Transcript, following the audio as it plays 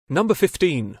Number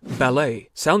 15. Ballet.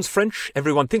 Sounds French,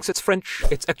 everyone thinks it's French,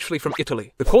 it's actually from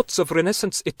Italy. The courts of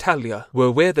Renaissance Italia were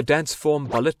where the dance form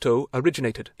balletto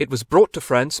originated. It was brought to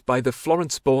France by the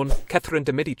Florence-born Catherine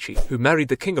de' Medici, who married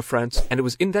the King of France, and it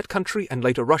was in that country and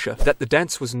later Russia that the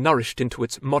dance was nourished into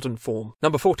its modern form.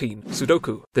 Number 14.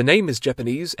 Sudoku. The name is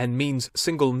Japanese and means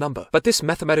single number, but this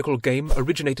mathematical game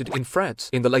originated in France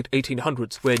in the late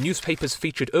 1800s, where newspapers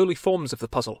featured early forms of the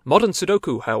puzzle. Modern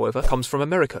Sudoku, however, comes from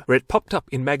America, where it popped up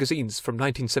in magazines from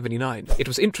 1979. It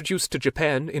was introduced to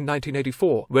Japan in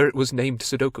 1984, where it was named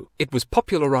Sudoku. It was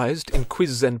popularized in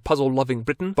quiz and puzzle-loving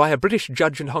Britain by a British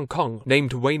judge in Hong Kong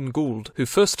named Wayne Gould, who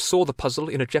first saw the puzzle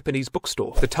in a Japanese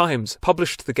bookstore. The Times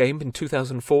published the game in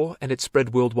 2004, and it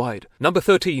spread worldwide. Number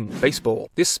 13. Baseball.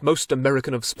 This most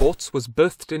American of sports was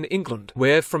birthed in England,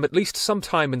 where from at least some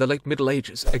time in the late Middle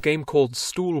Ages, a game called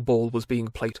stool ball was being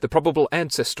played, the probable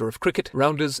ancestor of cricket,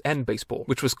 rounders, and baseball,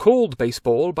 which was called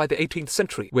baseball by the 18th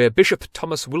century, where Bishop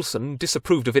Thomas Wilson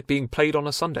disapproved of it being played on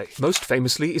a Sunday. Most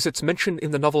famously is its mention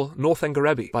in the novel Northanger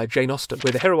Abbey by Jane Austen,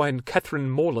 where the heroine Catherine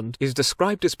Morland is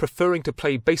described as preferring to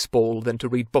play baseball than to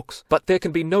read books. But there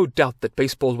can be no doubt that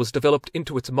baseball was developed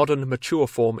into its modern, mature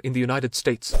form in the United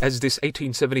States, as this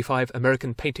 1875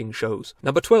 American painting shows.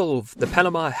 Number 12. The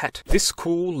Panama hat. This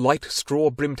cool, light,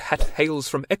 straw-brimmed hat hails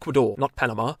from Ecuador, not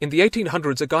Panama. In the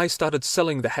 1800s, a guy started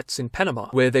selling the hats in Panama,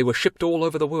 where they were shipped all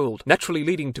over the world, naturally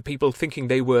leading to people thinking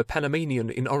they were Panamanian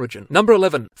in origin. Number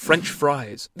 11. French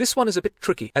fries. This one is a bit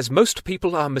tricky, as most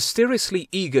people are mysteriously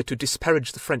eager to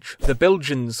disparage the French. The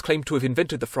Belgians claim to have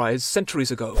invented the fries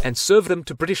centuries ago, and served them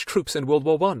to British troops in World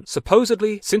War I.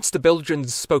 Supposedly, since the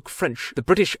Belgians spoke French, the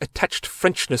British attached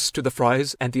Frenchness to the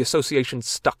fries, and the association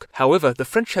stuck. However, the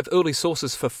French have early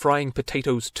sources for frying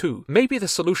potatoes too. Maybe the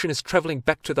solution is travelling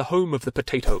back to the home of the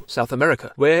potato, South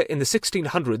America, where in the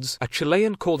 1600s, a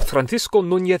Chilean called Francisco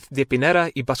Núñez de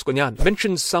Pinera y Bascuñán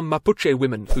mentions some Mapuche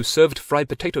women who served fried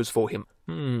potatoes for him.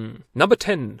 Number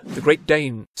 10. The Great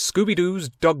Dane. Scooby-Doo's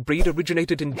dog breed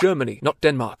originated in Germany, not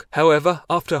Denmark. However,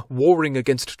 after warring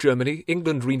against Germany,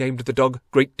 England renamed the dog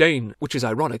Great Dane, which is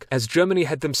ironic, as Germany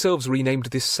had themselves renamed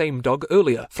this same dog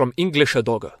earlier, from Englischer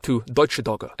Dogge to Deutsche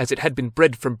Dogge, as it had been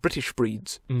bred from British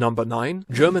breeds. Number 9.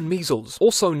 German measles,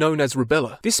 also known as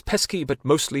rubella. This pesky but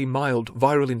mostly mild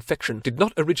viral infection did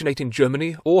not originate in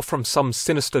Germany or from some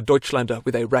sinister Deutschlander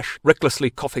with a rash recklessly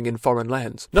coughing in foreign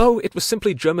lands. No, it was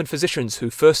simply German physicians who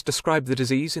first described the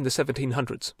disease in the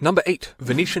 1700s. Number 8.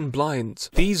 Venetian blinds.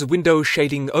 These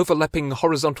window-shading, overlapping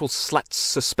horizontal slats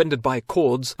suspended by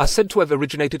cords are said to have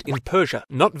originated in Persia,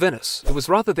 not Venice. It was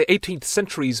rather the 18th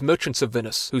century's merchants of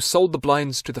Venice who sold the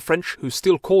blinds to the French, who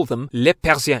still call them les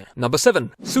Persiens. Number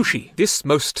 7. Sushi. This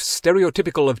most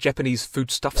stereotypical of Japanese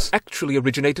foodstuffs actually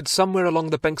originated somewhere along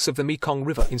the banks of the Mekong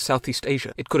River in Southeast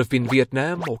Asia. It could have been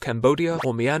Vietnam, or Cambodia,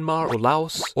 or Myanmar, or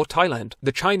Laos, or Thailand.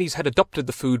 The Chinese had adopted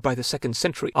the food by the 2nd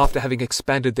century, after having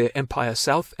expanded their empire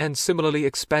south and similarly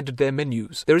expanded their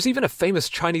menus. There is even a famous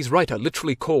Chinese writer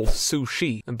literally called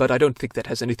sushi, but I don't think that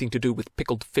has anything to do with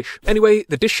pickled fish. Anyway,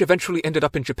 the dish eventually ended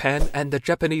up in Japan, and the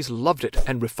Japanese loved it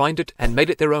and refined it and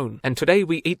made it their own. And today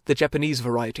we eat the Japanese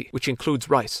variety, which includes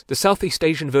rice. The Southeast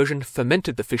Asian version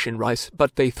fermented the fish in rice,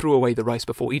 but they threw away the rice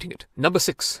before eating it. Number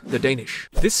 6. The Danish.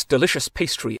 This delicious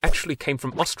pastry actually came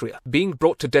from Austria, being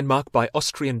brought to Denmark by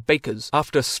Austrian bakers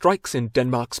after strikes in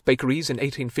Denmark's bakeries in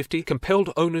 1850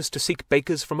 compelled owners to seek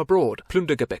bakers from abroad.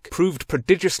 Plundergebäck proved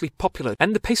prodigiously popular,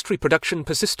 and the pastry production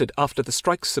persisted after the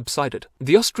strikes subsided.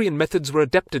 The Austrian methods were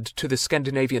adapted to the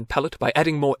Scandinavian palate by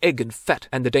adding more egg and fat,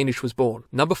 and the Danish was born.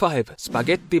 Number 5.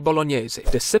 Spaghetti Bolognese.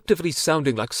 Deceptively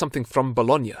sounding like something from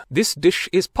Bologna. This dish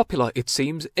is popular, it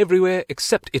seems, everywhere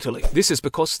except Italy. This is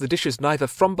because the dish is neither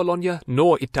from Bologna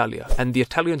nor Italia, and the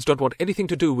Italians don't want anything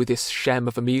to do with this sham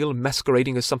of a meal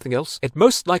masquerading as something else. It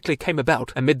most likely came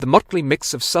about amid the motley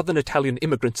mix of southern Italian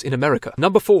immigrants in America.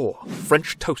 Number 4.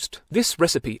 French toast. This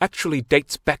recipe actually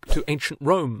dates back to ancient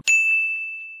Rome.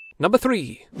 Number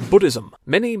 3. Buddhism.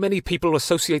 Many people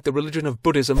associate the religion of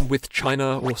Buddhism with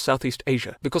China or Southeast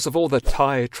Asia because of all the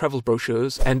Thai travel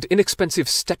brochures and inexpensive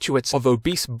statuettes of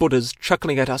obese Buddhas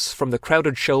chuckling at us from the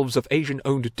crowded shelves of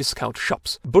Asian-owned discount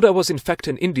shops. Buddha was in fact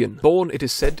an Indian, born, it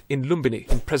is said, in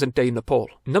Lumbini, in present-day Nepal.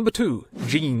 Number 2.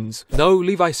 Jeans. No,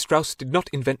 Levi Strauss did not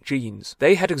invent jeans.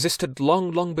 They had existed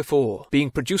long before,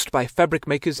 being produced by fabric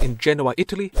makers in Genoa,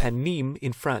 Italy, and Nîmes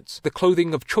in France. The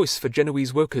clothing of choice for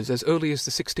Genoese workers as early as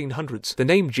the 1600s. The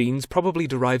name jeans probably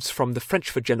derives from the French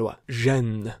for Genoa,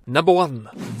 gêne. Number 1.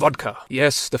 Vodka.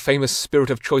 Yes, the famous spirit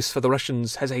of choice for the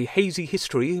Russians has a hazy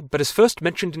history, but is first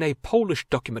mentioned in a Polish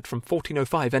document from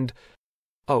 1405 and...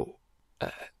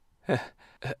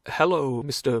 hello,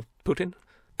 Mr. Putin?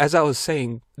 as I was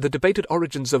saying, the debated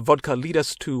origins of vodka lead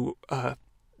us to,